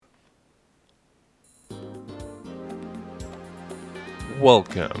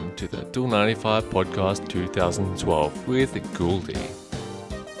Welcome to the Dual 95 Podcast 2012 with Gouldy.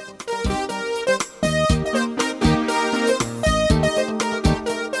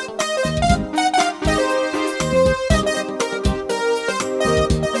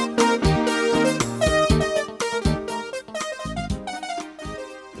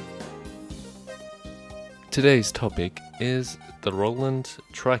 Today's topic is the Roland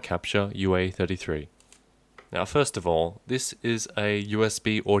TriCapture UA33. Now, first of all, this is a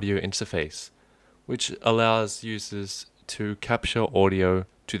USB audio interface, which allows users to capture audio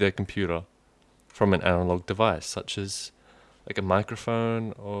to their computer from an analog device, such as like a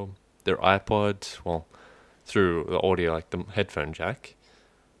microphone or their iPod, through the audio like the headphone jack,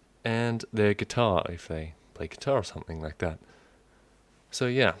 and their guitar if they play guitar or something like that. So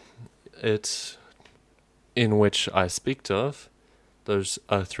yeah, it's in which I speak of, those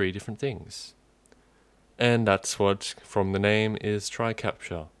are three different things. And that's what, from the name, is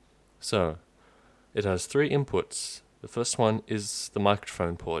TriCapture. So, it has three inputs. The first one is the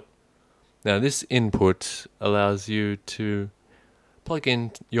microphone port. Now, this input allows you to plug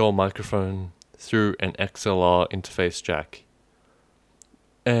in your microphone through an XLR interface jack.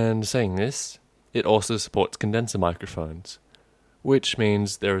 And saying this, it also supports condenser microphones, which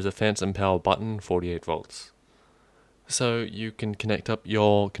means there is a phantom power button, 48 volts. So you can connect up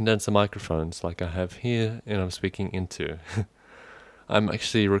your condenser microphones like I have here and I'm speaking into. I'm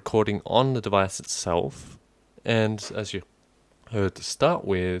actually recording on the device itself, and as you heard to start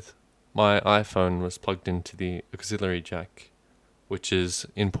with, my iPhone was plugged into the auxiliary jack, which is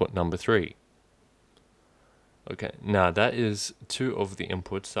input number 3. Okay, now that is two of the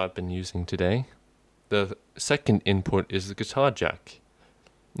inputs I've been using today. The second input is the guitar jack.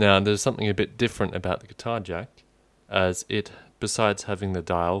 Now there's something a bit different about the guitar jack, as it, besides having the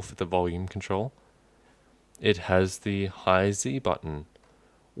dial for the volume control, it has the high Z button,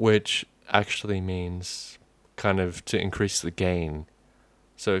 which actually means kind of to increase the gain.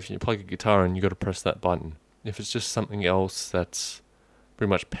 So if you plug a guitar in, you got to press that button. If it's just something else that's pretty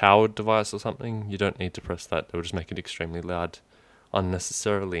much powered device or something, you don't need to press that. It will just make it extremely loud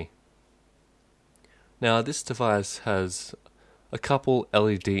unnecessarily. Now this device has a couple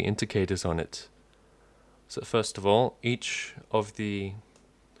LED indicators on it. So first of all, each of the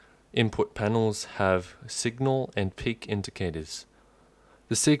input panels have signal and peak indicators.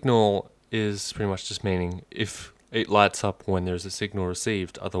 The signal is pretty much just meaning if it lights up when there's a signal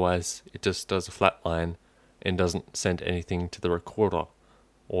received, otherwise it just does a flat line and doesn't send anything to the recorder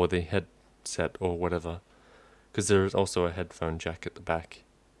or the headset or whatever, because there is also a headphone jack at the back.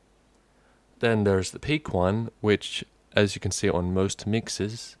 Then there's the peak one, which, as you can see on most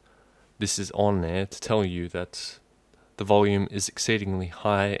mixers, this is on there to tell you that the volume is exceedingly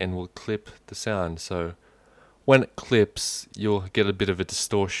high and will clip the sound. So when it clips, you'll get a bit of a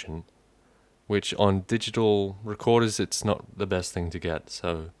distortion, which on digital recorders, it's not the best thing to get.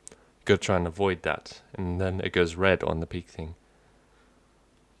 So you've got to try and avoid that. And then it goes red on the peak thing.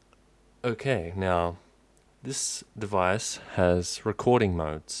 Okay, now this device has recording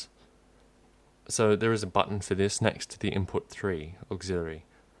modes. So there is a button for this next to the input 3 auxiliary.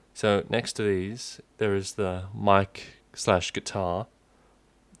 So next to these, there is the mic/guitar.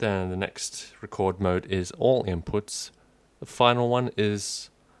 Then the next record mode is all inputs. The final one is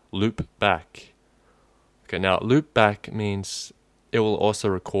loop back. Okay, now loop back means it will also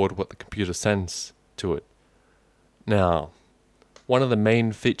record what the computer sends to it. Now, one of the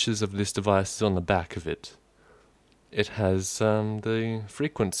main features of this device is on the back of it. It has the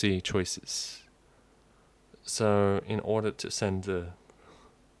frequency choices. So in order to send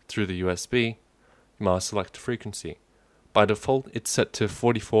through the USB, you must select a frequency. By default, it's set to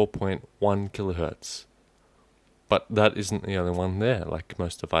 44.1 kilohertz. But that isn't the only one there, like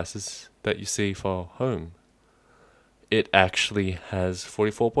most devices that you see for home. It actually has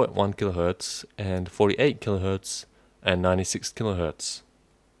 44.1 kilohertz and 48 kilohertz and 96 kilohertz.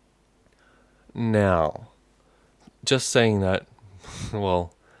 Now, just saying that,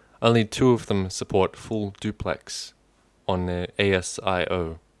 only two of them support full duplex on the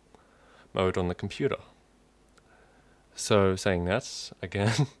ASIO mode on the computer. So saying that,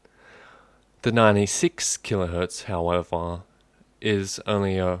 again, the 96 kilohertz, however, is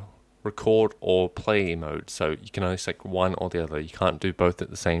only a record or play mode, so you can only select one or the other. You can't do both at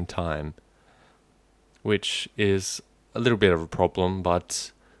the same time, which is a little bit of a problem,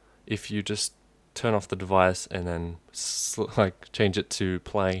 but if you just turn off the device and then change it to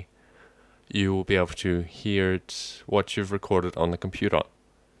play, you will be able to hear what you've recorded on the computer.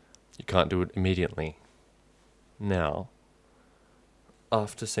 You can't do it immediately. Now,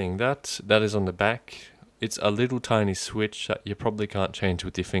 after seeing that, that is on the back it's a little tiny switch that you probably can't change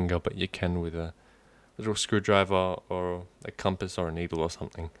with your finger, but you can with a little screwdriver or a compass or a needle or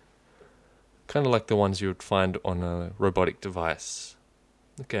something. Kind of like the ones you would find on a robotic device.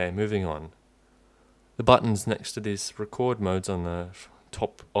 Okay, moving on. The buttons next to these record modes on the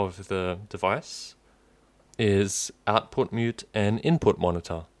top of the device is output mute and input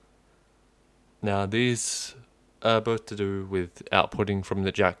monitor. Now these are both to do with outputting from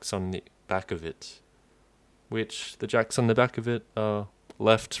the jacks on the back of it, which the jacks on the back of it are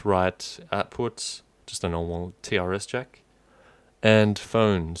left, right outputs, just a normal TRS jack, and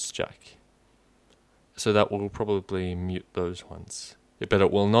phones jack. So that will probably mute those ones, but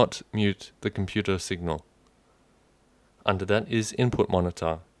it will not mute the computer signal. Under that is input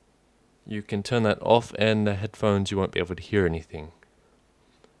monitor. You can turn that off, and the headphones you won't be able to hear anything.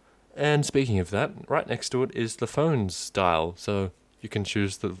 And speaking of that, right next to it is the phone's dial, so you can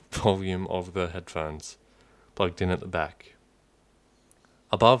choose the volume of the headphones plugged in at the back.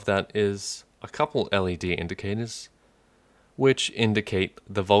 Above that is a couple LED indicators, which indicate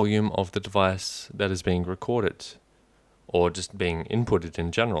the volume of the device that is being recorded, or just being inputted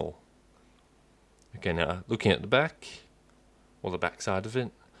in general. Okay, now looking at the back, or the back side of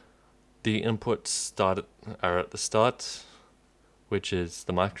it, the inputs are at the start, which is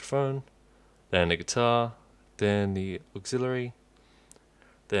the microphone, then the guitar, then the auxiliary,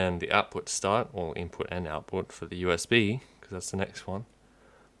 then the output start, or input and output for the USB, because that's the next one.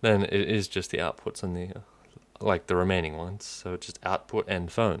 Then it is just the outputs on the like the remaining ones, so just output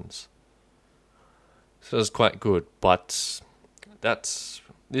and phones. So it's quite good, but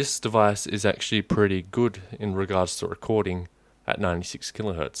this device is actually pretty good in regards to recording at 96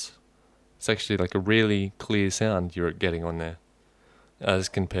 kilohertz. It's actually like a really clear sound you're getting on there, as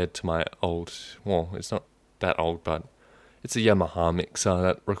compared to my old, well, it's not that old, but it's a Yamaha mixer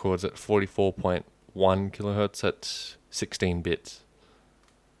that records at 44.1 kilohertz at 16 bits.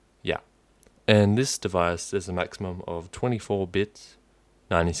 Yeah. And this device is a maximum of 24 bits,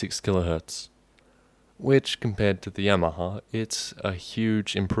 96 kilohertz, which compared to the Yamaha, it's a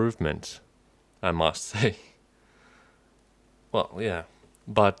huge improvement, I must say. Well, yeah,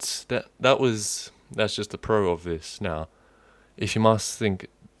 but that's just the pro of this. Now, if you must think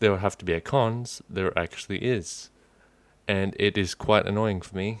there would have to be a cons, there actually is, and it is quite annoying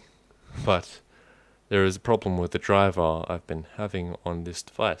for me, but there is a problem with the driver I've been having on this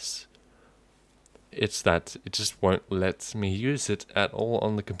device. It's that it just won't let me use it at all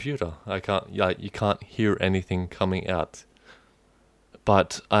on the computer. You can't hear anything coming out.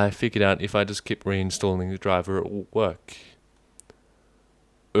 But I figured out if I just keep reinstalling the driver, it will work.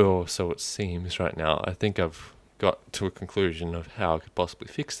 Or so it seems right now. I think I've got to a conclusion of how I could possibly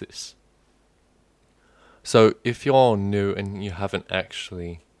fix this. So if you're new and you haven't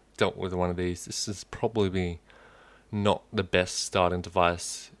actually dealt with one of these, this is probably not the best starting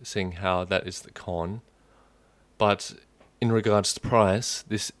device, seeing how that is the con. But in regards to price,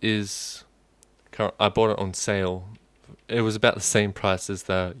 this is, I bought it on sale. It was about the same price as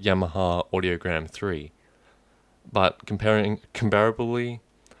the Yamaha Audiogram 3. But comparably,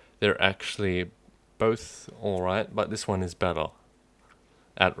 they're actually both alright, but this one is better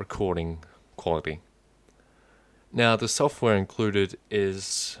at recording quality. Now, the software included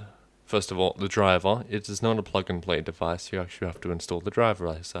is, first of all, the driver. It is not a plug-and-play device. You actually have to install the driver,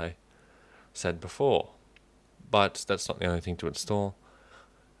 as I said before. But that's not the only thing to install.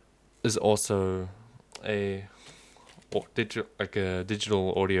 There's also a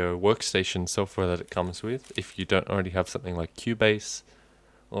digital audio workstation software that it comes with, if you don't already have something like Cubase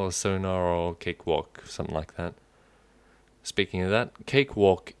or Sonar or Cakewalk, something like that. Speaking of that,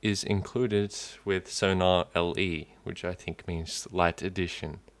 Cakewalk is included with Sonar LE, which I think means Light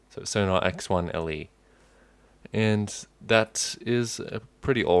Edition. So Sonar X1 LE. And that is a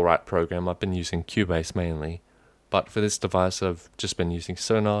pretty alright program. I've been using Cubase mainly. But for this device, I've just been using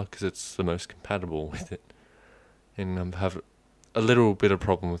Sonar because it's the most compatible with it. And I have a little bit of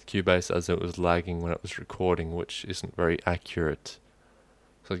problem with Cubase as it was lagging when it was recording, which isn't very accurate.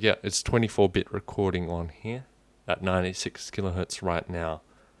 So yeah, it's 24-bit recording on here at 96 kilohertz right now.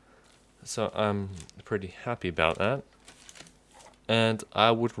 So I'm pretty happy about that. And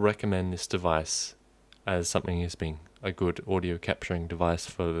I would recommend this device as something as being a good audio capturing device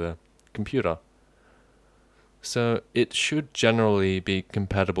for the computer. So it should generally be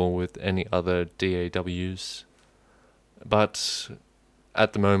compatible with any other DAWs, but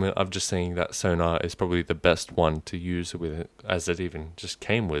at the moment I'm just saying that Sonar is probably the best one to use with it, as it even just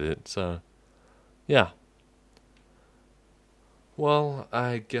came with it, so yeah. Well,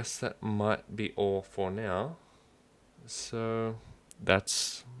 I guess that might be all for now. So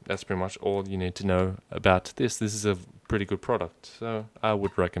that's pretty much all you need to know about this. This is a pretty good product, so I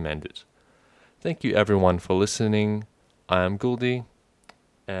would recommend it. Thank you everyone for listening. I am Gouldy,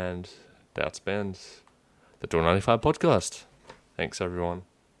 and that's been the Door 95 podcast. Thanks everyone.